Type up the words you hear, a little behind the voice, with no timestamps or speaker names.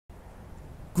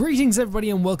Greetings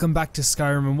everybody and welcome back to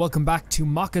Skyrim and welcome back to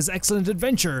Maka's excellent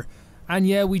adventure. And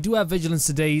yeah, we do have Vigilance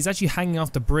today. He's actually hanging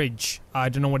off the bridge. I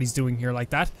don't know what he's doing here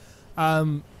like that.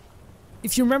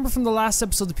 If you remember from the last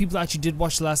episode, the people that actually did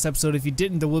watch the last episode, if you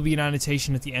didn't, there will be an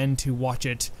annotation at the end to watch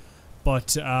it.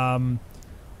 But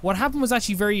what happened was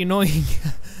actually very annoying.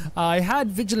 I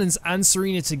had Vigilance and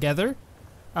Serena together,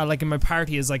 like in my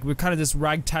party, as like we're kind of this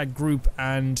ragtag group,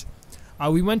 and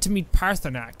we went to meet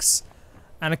Parthenax.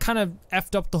 And it kind of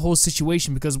effed up the whole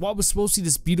situation because what was supposed to be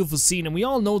this beautiful scene, and we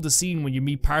all know the scene when you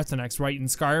meet Parthenax, right, in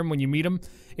Skyrim, when you meet him.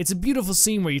 It's a beautiful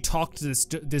scene where you talk to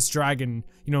this dragon,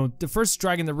 you know, the first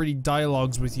dragon that really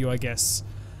dialogues with you, I guess.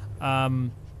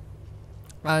 Of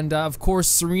course,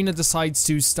 Serena decides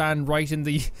to stand right in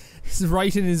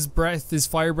his breath, his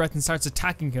fire breath, and starts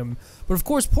attacking him. But of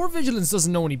course, poor Vigilance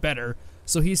doesn't know any better,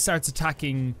 so he starts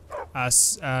attacking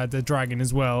the dragon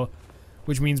as well.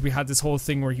 Which means we had this whole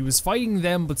thing where he was fighting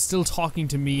them but still talking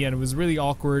to me, and it was really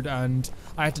awkward, and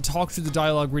I had to talk through the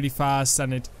dialogue really fast,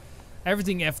 and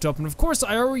everything effed up. And of course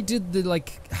I already did the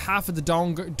like half of the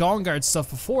Dawnguard stuff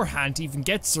beforehand to even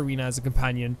get Serena as a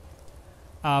companion,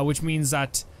 which means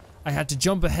that I had to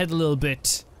jump ahead a little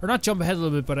bit, or not jump ahead a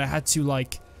little bit, but I had to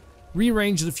like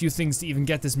rearrange a few things to even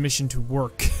get this mission to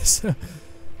work. So,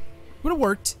 but it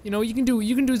worked. You know, you can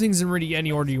do things in really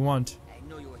any order you want.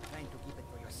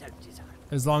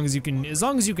 As long as you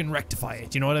can rectify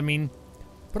it, you know what I mean?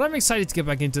 But I'm excited to get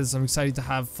back into this. I'm excited to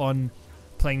have fun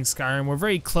playing Skyrim. We're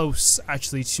very close,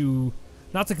 actually, to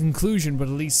not the conclusion, but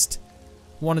at least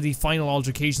one of the final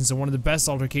altercations and one of the best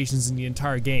altercations in the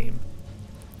entire game.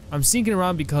 I'm sneaking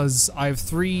around because I have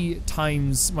 3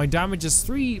 times my damage is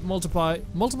 3 multiply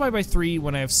by 3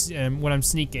 when I have when I'm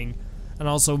sneaking, and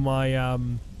also my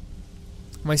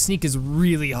my sneak is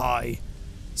really high,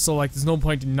 so like there's no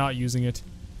point in not using it.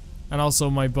 And also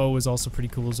my bow is also pretty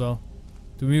cool as well.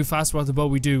 Do we move faster with the bow?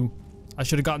 We do. I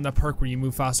should have gotten that perk where you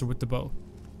move faster with the bow.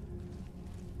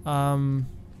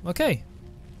 Okay.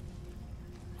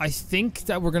 I think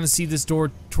that we're gonna see this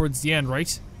door towards the end,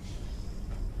 right?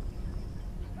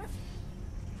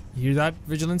 You hear that,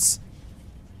 Vigilance?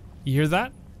 You hear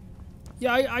that?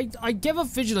 Yeah, I gave up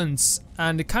Vigilance,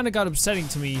 and it kind of got upsetting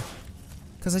to me.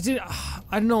 Because I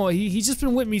don't know, he's just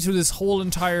been with me through this whole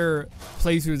entire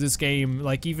playthrough of this game,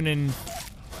 like even in...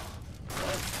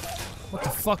 What the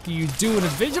fuck are you doing at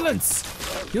Vigilance?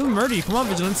 He'll murder you, come on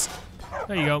Vigilance.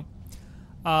 There you go.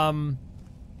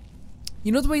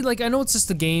 You know the way, like, I know it's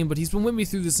just a game, but he's been with me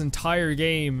through this entire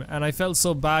game, and I felt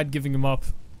so bad giving him up.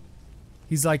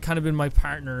 He's like kind of been my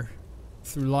partner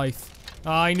through life.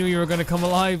 I knew you were gonna come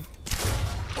alive.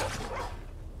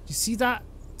 You see that?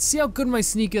 See how good my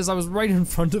sneak is? I was right in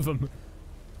front of him.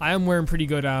 I am wearing pretty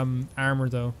good armor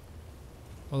though.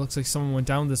 Oh, looks like someone went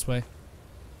down this way.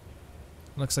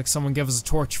 Looks like someone gave us a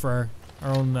torch for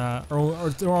our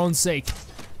own sake.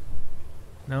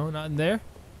 No, not in there.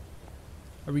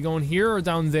 Are we going here or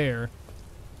down there?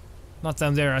 Not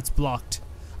down there, that's blocked.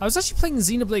 I was actually playing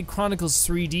Xenoblade Chronicles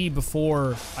 3D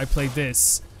before I played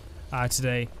this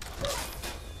today.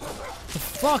 The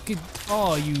fuck?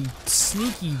 Oh, you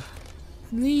sneaky...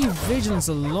 Leave Vigilance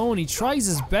alone. He tries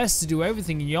his best to do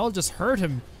everything and y'all just hurt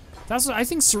him. That's what I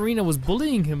think. Serena was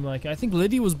bullying him. Like, I think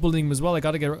Lydia was bullying him as well. I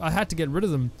had to get rid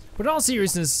of them. But in all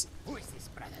seriousness, who is this,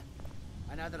 brother?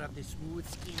 Another of the smooth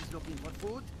skins looking for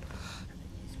food?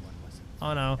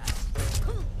 Oh no.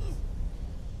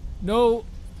 No,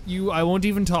 I won't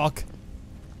even talk.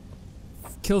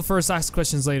 Kill first, ask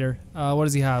questions later. What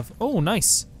does he have? Oh,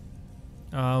 nice.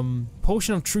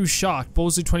 Potion of True Shot.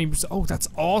 Bows do 20%. Oh, that's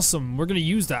awesome. We're gonna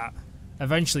use that.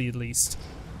 Eventually, at least.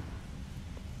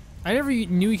 I never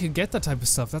knew you could get that type of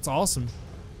stuff. That's awesome.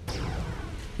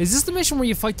 Is this the mission where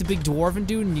you fight the big dwarven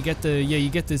dude and you get the, yeah, you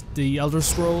get the Elder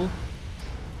Scroll?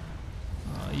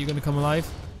 You gonna come alive?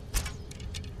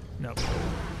 No.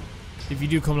 If you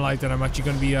do come alive, then I'm actually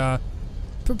gonna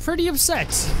be, pretty upset.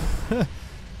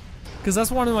 Because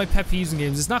that's one of my pet peeves in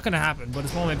games. It's not gonna happen, but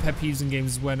it's one of my pet peeves in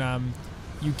games when,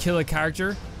 you kill a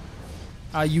character,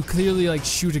 you clearly like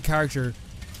shoot a character.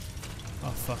 Oh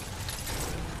fuck.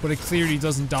 But it clearly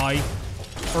doesn't die.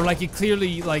 Or like it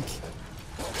clearly like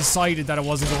decided that it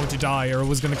wasn't going to die or it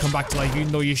was going to come back to life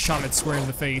even though you shot it square in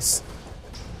the face.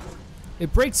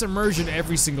 It breaks immersion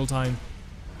every single time.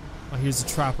 Oh, here's the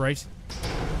trap, right?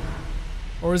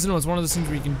 Or is it no, it's one of those things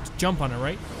where you can jump on it,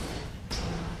 right?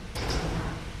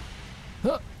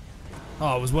 Huh.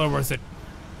 Oh, it was well worth it.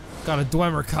 Got a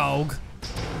Dwemer Cog.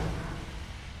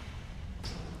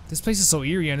 This place is so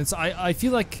eerie, and it's I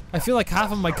feel like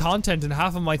half of my content and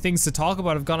half of my things to talk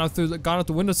about have gone out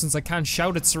the window since I can't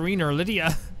shout at Serena or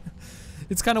Lydia.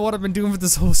 It's kind of what I've been doing with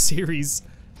this whole series.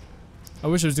 I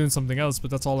wish I was doing something else,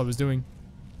 but that's all I was doing.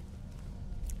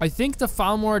 I think the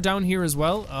Falmor are down here as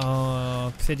well.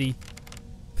 Oh, pity.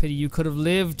 Pity, you could have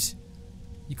lived.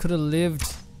 You could have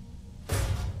lived.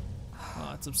 Oh,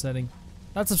 that's upsetting.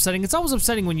 That's upsetting. It's always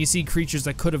upsetting when you see creatures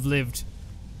that could have lived,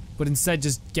 but instead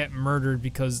just get murdered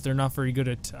because they're not very good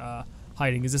at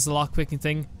hiding. Is this a lock-picking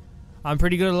thing? I'm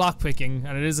pretty good at lock-picking,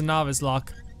 and it is a novice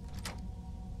lock.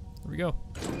 There we go.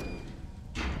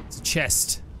 It's a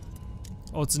chest.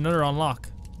 Oh, it's another unlock.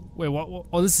 Wait, what?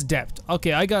 Oh, this is depth.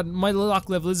 Okay, I got my lock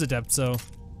level is adept, so.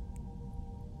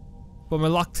 But my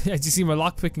lock, as you see, my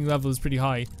lock picking level is pretty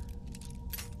high.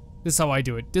 This is how I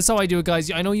do it. This is how I do it,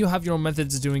 guys. I know you have your own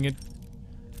methods of doing it.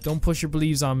 Don't push your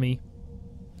beliefs on me.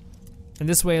 And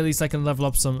this way, at least I can level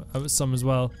up some as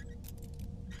well.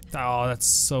 Oh, that's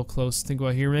so close. Think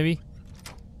about here, maybe.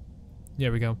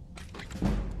 There we go.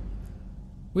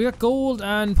 We got gold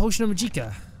and potion of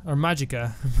magica. Or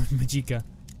magica. Magica.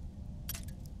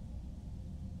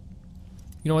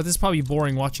 You know what, this is probably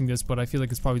boring watching this, but I feel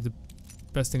like it's probably the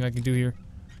best thing I can do here.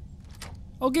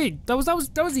 Okay, that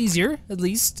was easier, at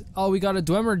least. Oh, we got a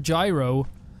Dwemer gyro,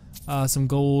 some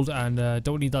gold, and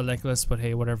don't need that necklace, but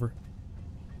hey, whatever.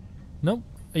 Nope.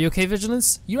 Are you okay,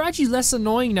 Vigilance? You're actually less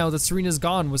annoying now that Serena's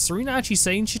gone. Was Serena actually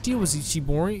saying shit to you? Was she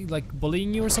boring, like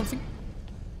bullying you or something?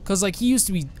 Cause like he used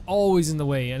to be always in the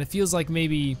way, and it feels like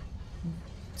maybe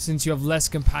since you have less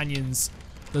companions,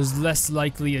 there's less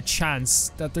likely a chance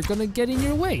that they're gonna get in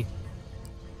your way.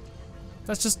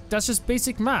 That's just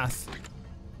basic math.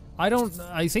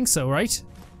 I think so, right?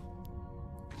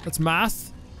 That's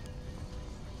math.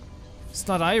 It's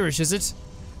not Irish, is it?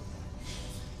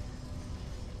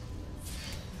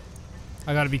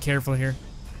 I gotta be careful here.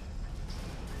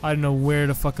 I don't know where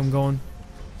the fuck I'm going.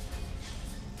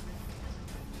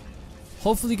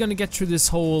 Hopefully gonna get through this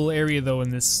whole area though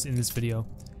in this video.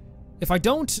 If I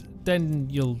don't, then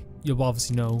you'll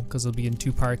obviously know, because it'll be in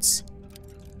 2 parts.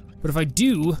 But if I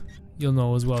do, you'll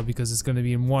know as well, because it's gonna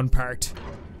be in 1 part.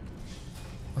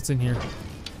 What's in here?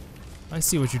 I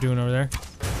see what you're doing over there.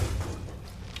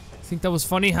 Think that was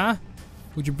funny, huh?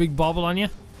 With your big bobble on you?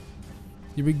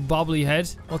 Your big bobbly head?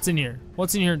 What's in here?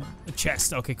 What's in here? A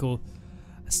chest. Okay, cool.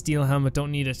 A steel helmet.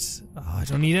 Don't need it. Oh, I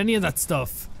don't need any of that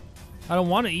stuff. I don't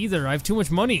want it either. I have too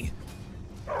much money.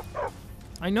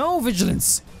 I know,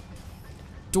 Vigilance.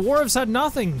 Dwarves had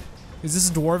nothing. Is this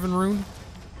a dwarven rune?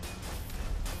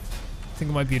 I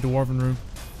think it might be a dwarven rune.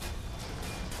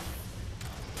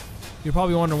 You're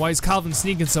probably wondering why is Calvin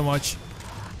sneaking so much.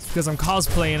 It's because I'm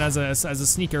cosplaying as a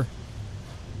sneaker.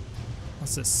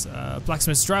 What's this?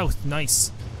 Blacksmith's Drought.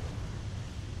 Nice.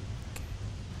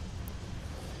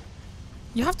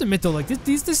 You have to admit though, like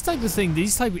this type of thing,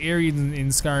 these type of areas in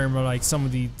Skyrim are like some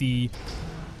of the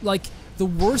like the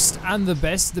worst and the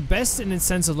best. The best in the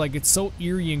sense of like it's so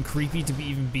eerie and creepy to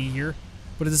even be here,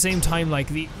 but at the same time like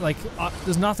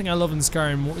there's nothing I love in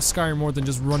Skyrim more than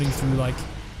just running through like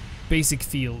basic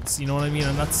fields. You know what I mean?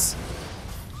 And that's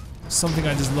something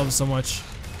I just love so much.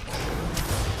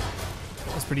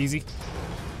 That's pretty easy.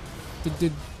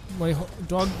 Did my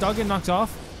dog get knocked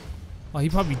off? Oh, he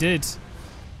probably did.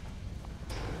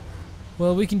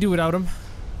 Well, we can do without him.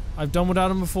 I've done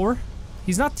without him before.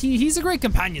 He's a great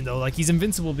companion though. Like he's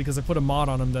invincible because I put a mod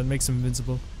on him that makes him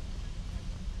invincible.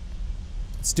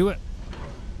 Let's do it.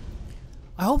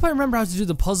 I hope I remember how to do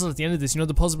the puzzle at the end of this. You know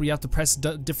the puzzle where you have to press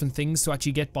different things to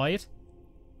actually get by it?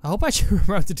 I hope I actually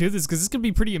remember how to do this because this could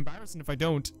be pretty embarrassing if I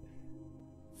don't.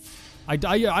 I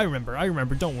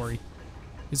remember, don't worry.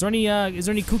 Is there any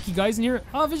kooky guys in here?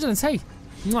 Oh, Vigilance, hey!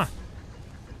 Mwah.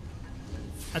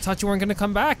 I thought you weren't gonna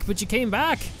come back, but you came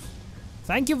back!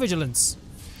 Thank you, Vigilance.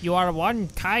 You are one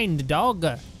kind dog.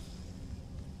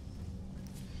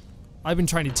 I've been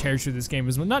trying to tear through this game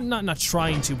as well. Not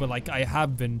trying to, but like I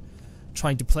have been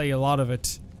trying to play a lot of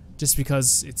it just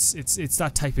because it's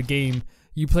that type of game.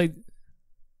 You play.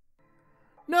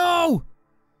 No!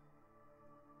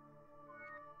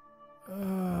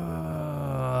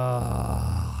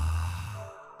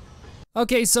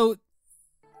 Okay, so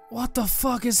what the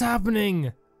fuck is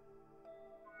happening?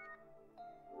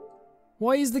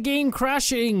 Why is the game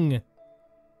crashing?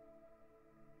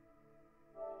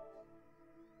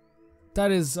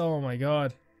 That is, oh my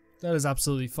god. That is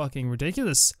absolutely fucking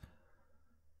ridiculous.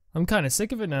 I'm kind of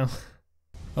sick of it now.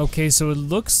 Okay, so it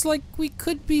looks like we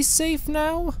could be safe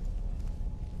now.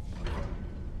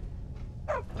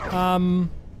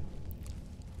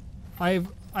 I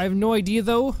have no idea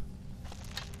though.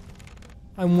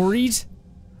 I'm worried.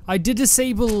 I did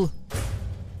disable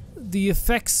the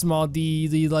effects mod,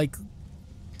 the like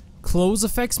close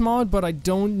effects mod, but I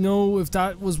don't know if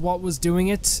that was what was doing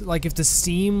it. Like if the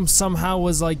Steam somehow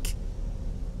was like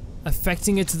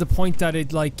affecting it to the point that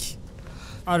it like,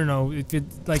 I don't know, if it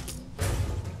like,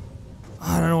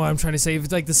 I don't know what I'm trying to say. If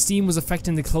it's like the steam was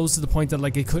affecting the clothes to the point that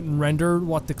like it couldn't render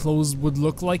what the clothes would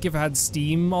look like if it had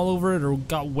steam all over it or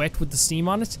got wet with the steam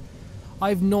on it. I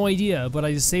have no idea, but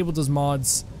I disabled those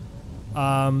mods.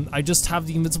 I just have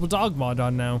the Invincible Dog mod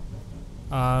on now.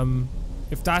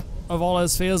 If that of all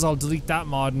else fails, I'll delete that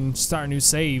mod and start a new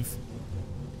save.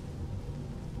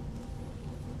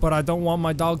 But I don't want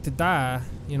my dog to die,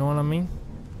 you know what I mean?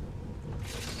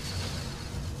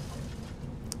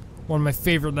 One of my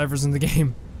favorite levers in the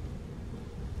game.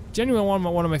 Genuinely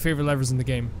one of my favorite levers in the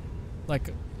game.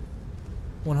 Like,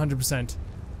 100%.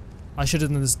 I should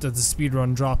have done this, the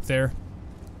speedrun drop there.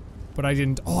 But I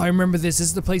didn't. Oh, I remember this. This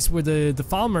is the place where the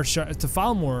Falmer,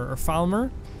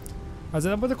 Falmer? Is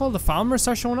that what they're called? The Falmer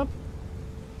start showing up?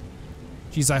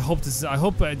 Jeez, I hope this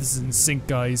is in sync,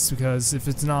 guys, because if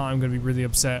it's not, I'm gonna be really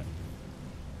upset.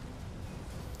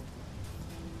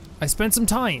 I spent some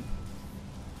time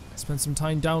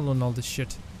downloading all this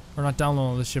shit. Or not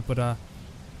downloading all this shit, but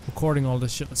recording all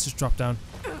this shit. Let's just drop down.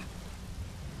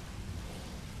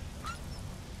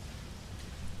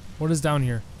 What is down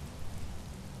here?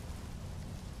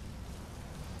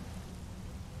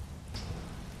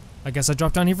 I guess I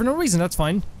dropped down here for no reason, that's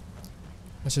fine.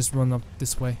 Let's just run up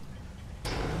this way.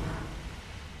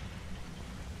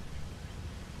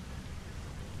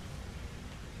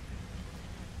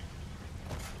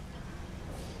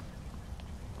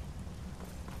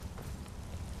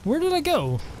 Where did I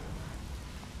go?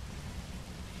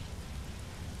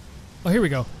 Oh, here we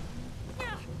go.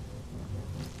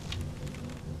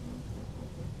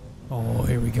 Oh,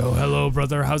 here we go. Hello,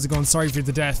 brother. How's it going? Sorry for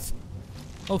the death.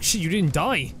 Oh, shit, you didn't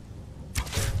die.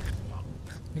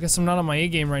 I guess I'm not on my A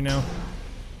game right now.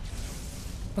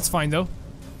 That's fine, though.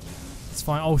 It's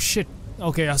fine. Oh, shit.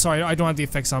 Okay, sorry. I don't have the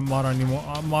effects on mod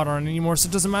on anymore, so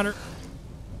it doesn't matter.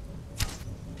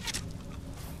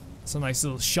 It's a nice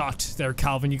little shot there,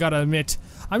 Calvin. You gotta admit,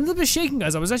 I'm a little bit shaken,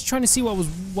 guys. I was actually trying to see what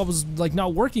was like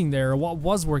not working there, or what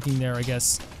was working there, I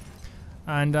guess.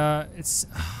 And I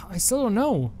still don't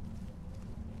know.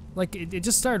 Like it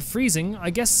just started freezing.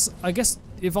 I guess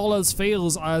if all else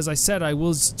fails, as I said, I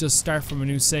will just start from a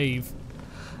new save.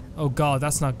 Oh god,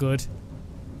 that's not good.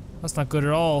 That's not good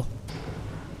at all.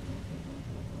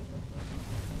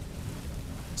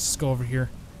 Let's just go over here.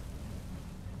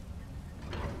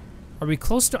 Are we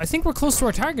close to? I think we're close to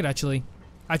our target, actually.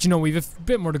 Actually, no, we have a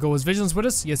bit more to go. Is Vigilance with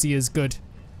us? Yes, he is. Good.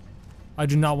 I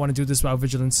do not want to do this without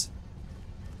Vigilance.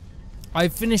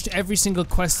 I've finished every single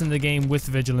quest in the game with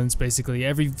Vigilance, basically.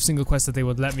 Every single quest that they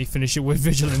would let me finish it with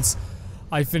Vigilance.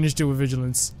 I finished it with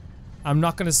Vigilance. I'm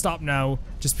not gonna stop now,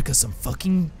 just because some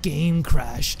fucking game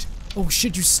crashed. Oh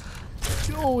shit,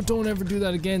 oh, don't ever do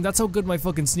that again. That's how good my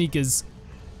fucking sneak is.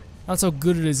 That's how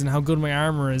good it is and how good my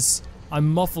armor is.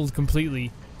 I'm muffled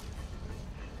completely.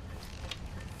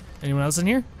 Anyone else in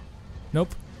here?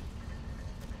 Nope.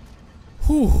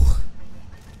 Whew.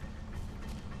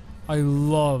 I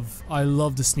love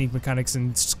the sneak mechanics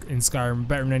in Skyrim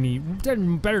better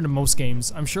than most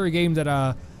games. I'm sure a game that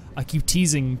I keep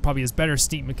teasing probably has better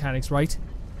sneak mechanics, right?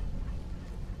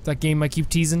 That game I keep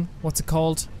teasing. What's it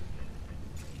called?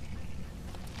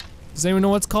 Does anyone know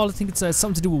what it's called? I think it's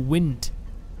something to do with wind.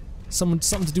 Something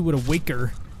to do with a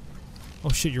waker. Oh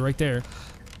shit, you're right there.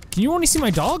 Can you only see my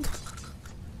dog?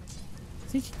 I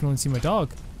think you can only see my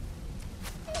dog.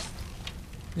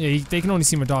 Yeah, they can only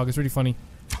see my dog. It's really funny.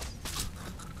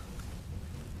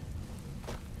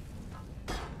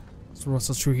 So what's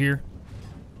else through here?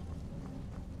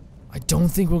 I don't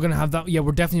think we're gonna have that. Yeah,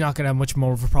 we're definitely not gonna have much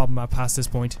more of a problem past this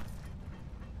point.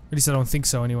 At least I don't think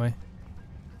so, anyway.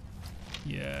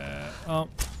 Yeah. Oh.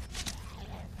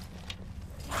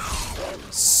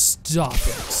 Stop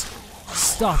it.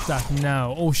 Stop that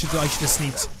now. Oh shit, I should have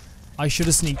sneaked. I should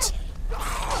have sneaked.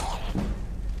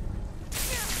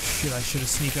 Shit, I should have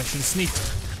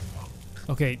sneaked.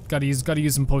 Okay, gotta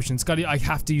use some potions. I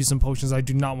have to use some potions. I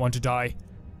do not want to die.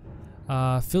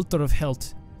 Filter of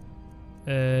health.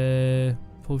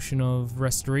 Potion of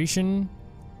restoration.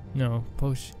 No,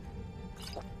 potion.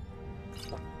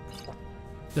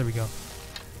 There we go.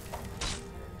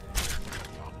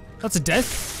 That's a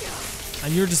death?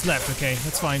 And you're just left, okay,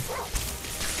 that's fine.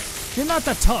 You're not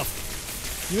that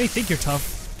tough. You may think you're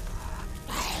tough.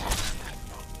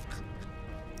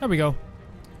 There we go.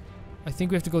 I think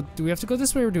we have to go. Do we have to go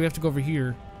this way or do we have to go over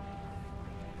here?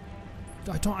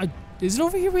 Is it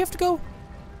over here we have to go?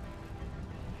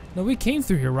 No, we came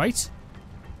through here, right?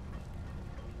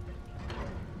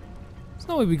 There's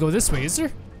no way we go this way, is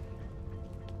there?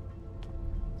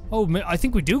 Oh, I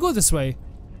think we do go this way.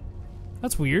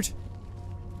 That's weird.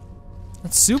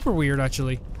 That's super weird,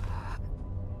 actually.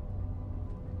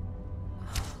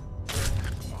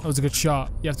 That was a good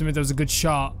shot. You have to admit that was a good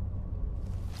shot.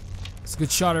 It's a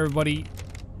good shot, everybody.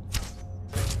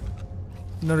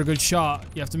 Another good shot.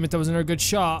 You have to admit that was another good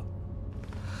shot.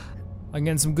 I'm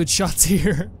getting some good shots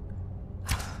here.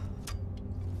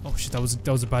 Oh shit, that was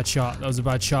a bad shot. That was a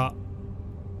bad shot.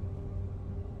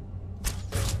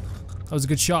 That was a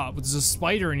good shot, but there's a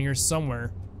spider in here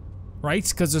somewhere. Right?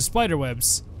 Because there's spider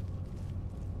webs.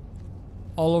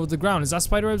 All over the ground. Is that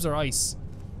spider webs or ice?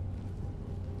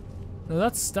 No,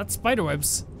 that's spider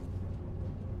webs.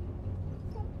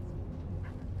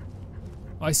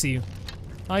 I see you.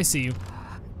 I see you.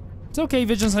 It's okay,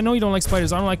 Vigilance. I know you don't like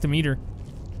spiders. I don't like them either.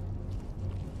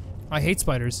 I hate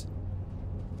spiders.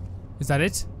 Is that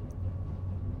it?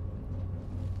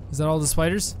 Is that all the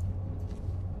spiders?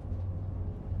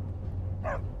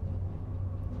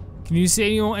 Can you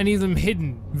see any of them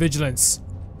hidden, Vigilance?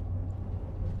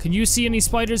 Can you see any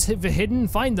spiders hidden?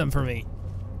 Find them for me.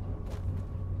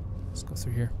 Let's go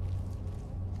through here.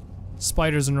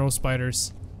 Spiders or no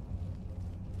spiders.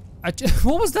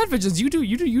 What was that, Vigilance? You do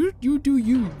you,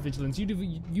 Vigilance. You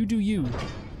do you.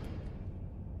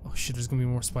 Oh shit, there's gonna be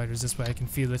more spiders this way. I can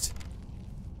feel it.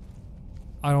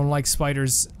 I don't like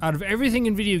spiders. Out of everything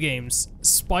in video games,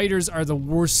 spiders are the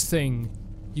worst thing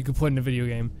you could put in a video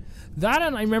game. That,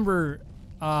 and I remember,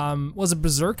 was it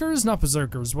Berserkers? Not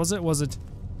Berserkers. Was it? What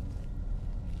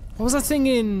was that thing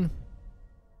in...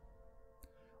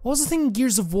 What was the thing in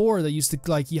Gears of War that used to,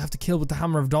 like, you have to kill with the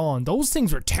Hammer of Dawn? Those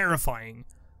things were terrifying.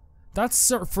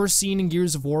 That's our first scene in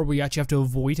Gears of War where you actually have to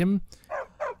avoid him.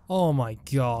 Oh my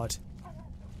god.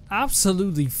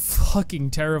 Absolutely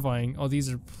fucking terrifying. Oh,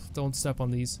 these are... Don't step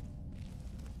on these.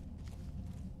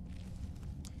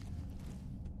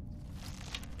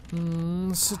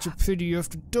 Such a pity you have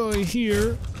to die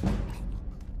here.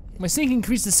 My sync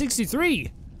increased to 63.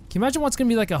 Can you imagine what's gonna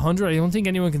be like 100? I don't think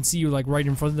anyone can see you like right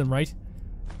in front of them, right?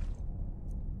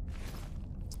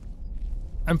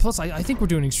 And plus, I think we're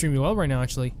doing extremely well right now,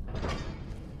 actually.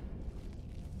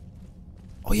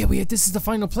 Oh yeah, this is the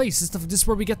final place. This is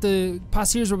where we get the...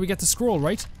 Past here's where we get the scroll,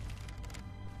 right?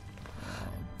 Oh,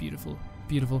 beautiful.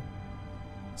 Beautiful.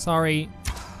 Sorry.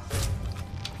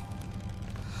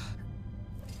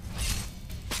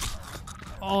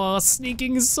 Oh,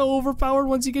 sneaking is so overpowered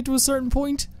once you get to a certain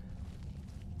point.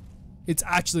 It's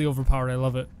actually overpowered, I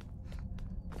love it.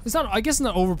 It's not, I guess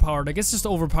not overpowered, I guess just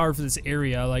overpowered for this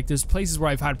area. Like, there's places where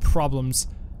I've had problems.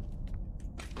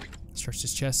 Search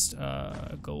this chest,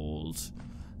 gold.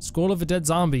 Scroll of a dead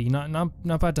zombie,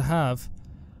 not bad to have.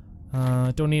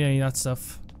 Don't need any of that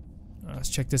stuff. Let's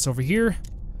check this over here.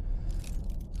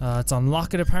 It's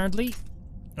unlock it apparently.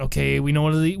 Okay, we know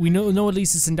at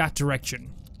least it's in that direction.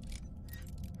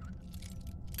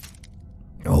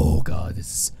 Oh god,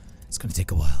 it's gonna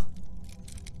take a while.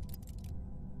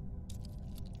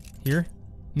 Here?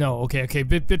 No, okay,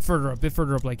 bit further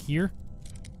up, like here.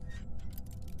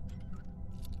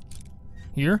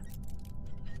 Here?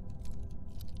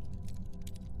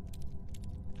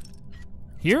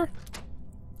 Here?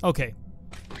 Okay.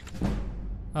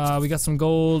 We got some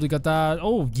gold, we got that.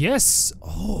 Oh, yes!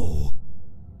 Oh,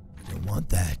 I don't want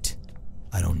that.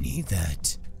 I don't need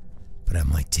that. But I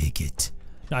might take it.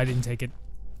 No, I didn't take it.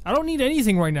 I don't need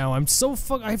anything right now. I'm so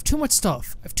I have too much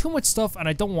stuff. I have too much stuff and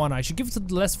I don't want it. I should give it to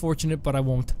the less fortunate, but I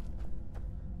won't.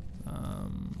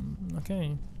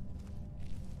 Okay.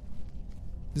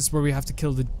 This is where we have to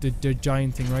kill the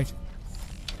giant thing, right?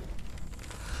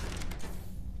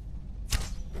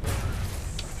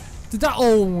 Did that?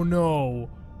 Oh no.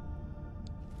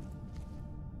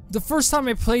 The first time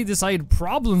I played this, I had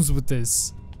problems with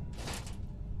this.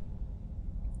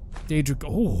 Daedric.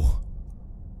 Oh.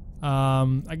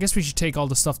 I guess we should take all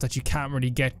the stuff that you can't really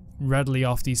get readily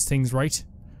off these things, right?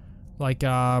 Like,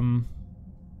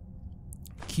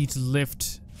 key to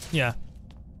lift. Yeah.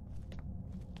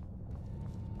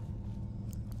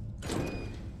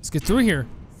 Let's get through here.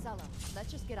 Sella,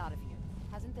 let's just get out of here.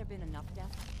 Hasn't there been enough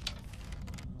death?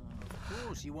 Of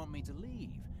course you want me to leave.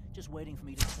 Just waiting for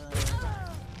me to turn.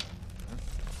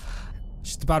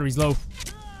 Shit, the battery's low.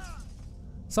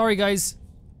 Sorry, guys.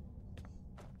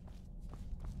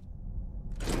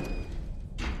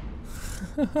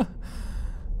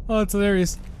 Oh, it's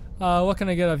hilarious. What can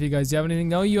I get off you guys? Do you have anything?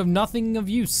 No, you have nothing of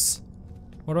use.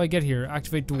 What do I get here?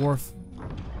 Activate dwarf.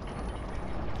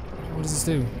 What does this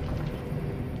do?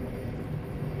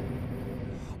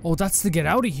 Oh, that's to get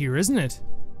out of here, isn't it?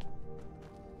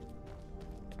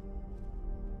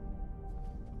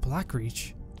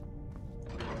 Blackreach.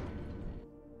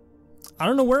 I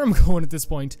don't know where I'm going at this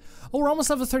point. Oh, we're almost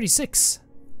level 36.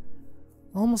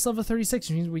 Almost level 36,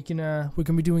 which means we can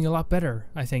be doing a lot better.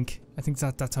 I think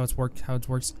that's how it's worked. How it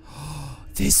works.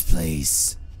 This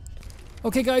place.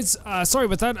 Okay guys, sorry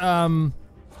about that.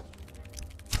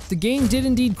 The game did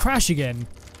indeed crash again.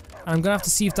 I'm gonna have to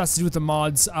see if that's to do with the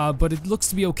mods, but it looks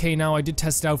to be okay now. I did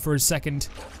test it out for a second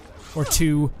or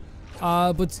two.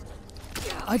 But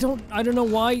I don't know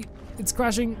why it's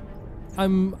crashing.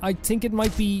 I think it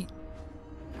might be...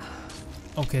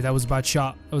 Okay, that was a bad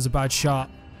shot. That was a bad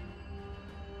shot.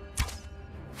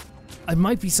 It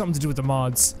might be something to do with the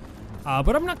mods.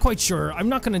 But I'm not quite sure. I'm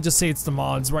not gonna just say it's the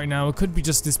mods right now. It could be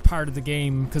just this part of the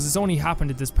game, because it's only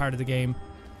happened at this part of the game.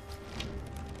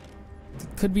 It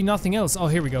could be nothing else. Oh,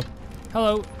 here we go.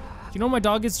 Hello. Do you know where my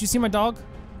dog is? Do you see my dog?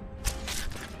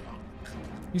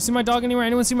 You see my dog anywhere?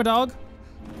 Anyone see my dog?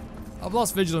 I've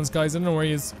lost vigilance, guys. I don't know where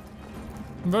he is.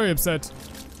 I'm very upset.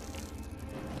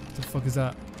 What the fuck is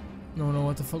that? No,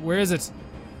 what the fuck? Where is it?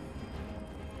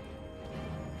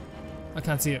 I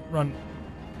can't see it. Run.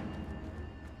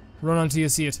 Run until you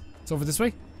see it. It's over this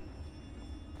way.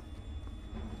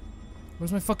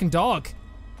 Where's my fucking dog?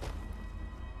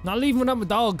 Not leaving without my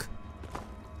dog.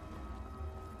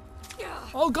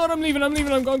 Oh god, I'm leaving, I'm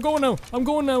going now. I'm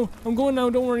going now.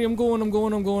 Don't worry, I'm going.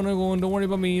 Don't worry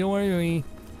about me, Oh,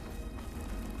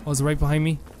 is it right behind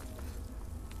me?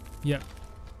 Yeah.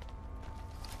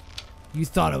 You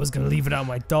thought I was gonna leave without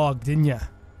my dog, didn't ya?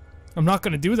 I'm not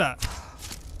gonna do that.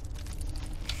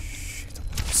 Shit,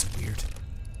 why are you so weird?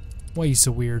 Why are you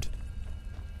so weird?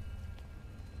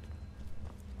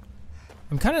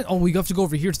 I'm kinda... Oh, we have to go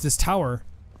over here to this tower.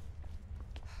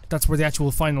 That's where the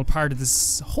actual final part of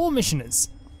this whole mission is.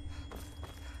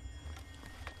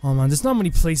 Oh man, there's not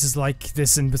many places like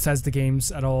this in Bethesda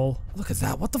games at all. Look at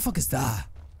that, what the fuck is that?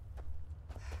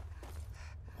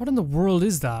 What in the world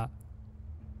is that?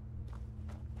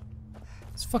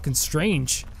 It's fucking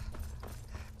strange.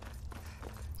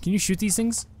 Can you shoot these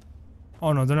things?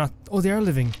 Oh no, they're not. Oh, they are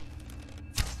living.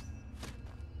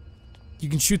 You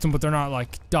can shoot them, but they're not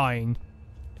like dying.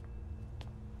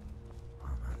 Oh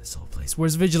man, this whole place.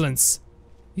 Where's Vigilance?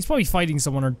 He's probably fighting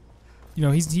someone, or you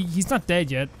know, he's not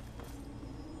dead yet.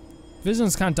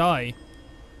 Vigilance can't die.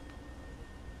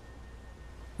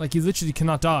 Like, he literally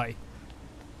cannot die.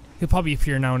 He'll probably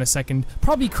appear now in a second.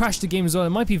 Probably crash the game as well.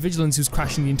 It might be Vigilance who's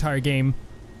crashing the entire game.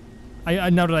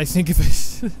 Now that I think of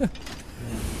it.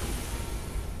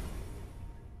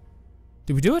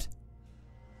 Did we do it?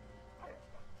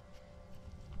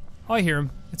 Oh, I hear him.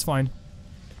 It's fine.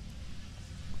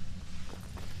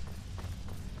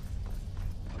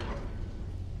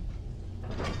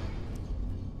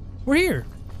 We're here.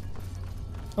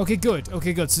 Okay, good.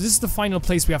 Okay, good. So this is the final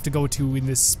place we have to go to in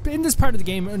this part of the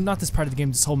game, or not this part of the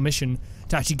game, this whole mission,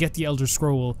 to actually get the Elder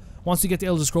Scroll. Once we get the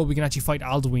Elder Scroll, we can actually fight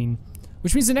Alduin.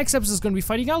 Which means the next episode is going to be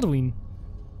fighting Alduin.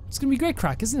 It's going to be great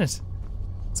crack, isn't it?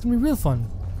 It's going to be real fun.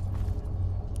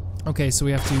 Okay, so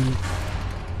we have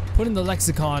to put in the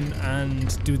lexicon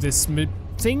and do this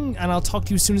thing, and I'll talk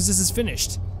to you as soon as this is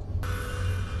finished.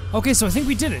 Okay, so I think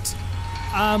we did it.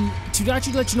 To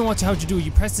actually let you know how to do it,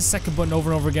 you press the second button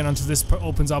over and over again until this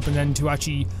opens up, and then to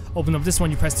actually open up this one,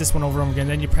 you press this one over and over again,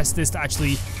 then you press this to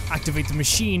actually activate the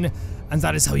machine, and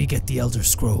that is how you get the Elder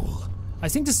Scroll. I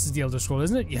think this is the Elder Scroll,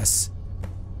 isn't it? Yes.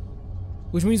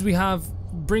 Which means we have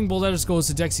bring both Elder Scrolls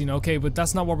to Dexine. Okay, but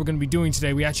that's not what we're going to be doing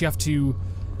today. We actually have to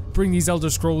bring these Elder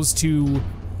Scrolls to...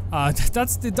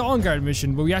 that's the Dawnguard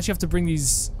mission, but we actually have to bring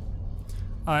these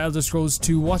Elder Scrolls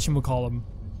to whatchamacallem.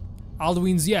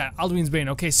 Alduin's, yeah, Alduin's Bane.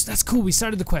 Okay, so that's cool. We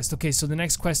started the quest. Okay, so the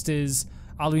next quest is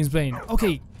Alduin's Bane.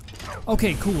 Okay.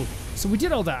 Okay, cool. So we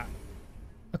did all that.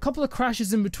 A couple of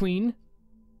crashes in between.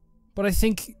 But I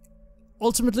think,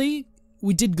 ultimately,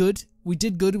 we did good. We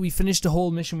did good. We finished the whole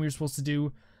mission we were supposed to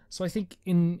do. So I think,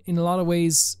 in a lot of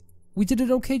ways, we did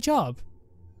an okay job.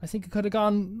 I think it could have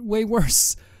gone way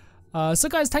worse. So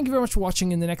guys, thank you very much for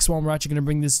watching. In the next one, we're actually going to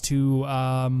bring this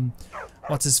to,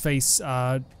 what's his face?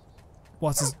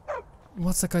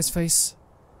 What's that guy's face?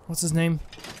 What's his name?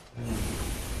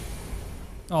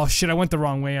 Oh shit, I went the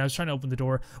wrong way. I was trying to open the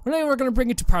door. Well, anyway, we're gonna bring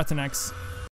it to Parthenax.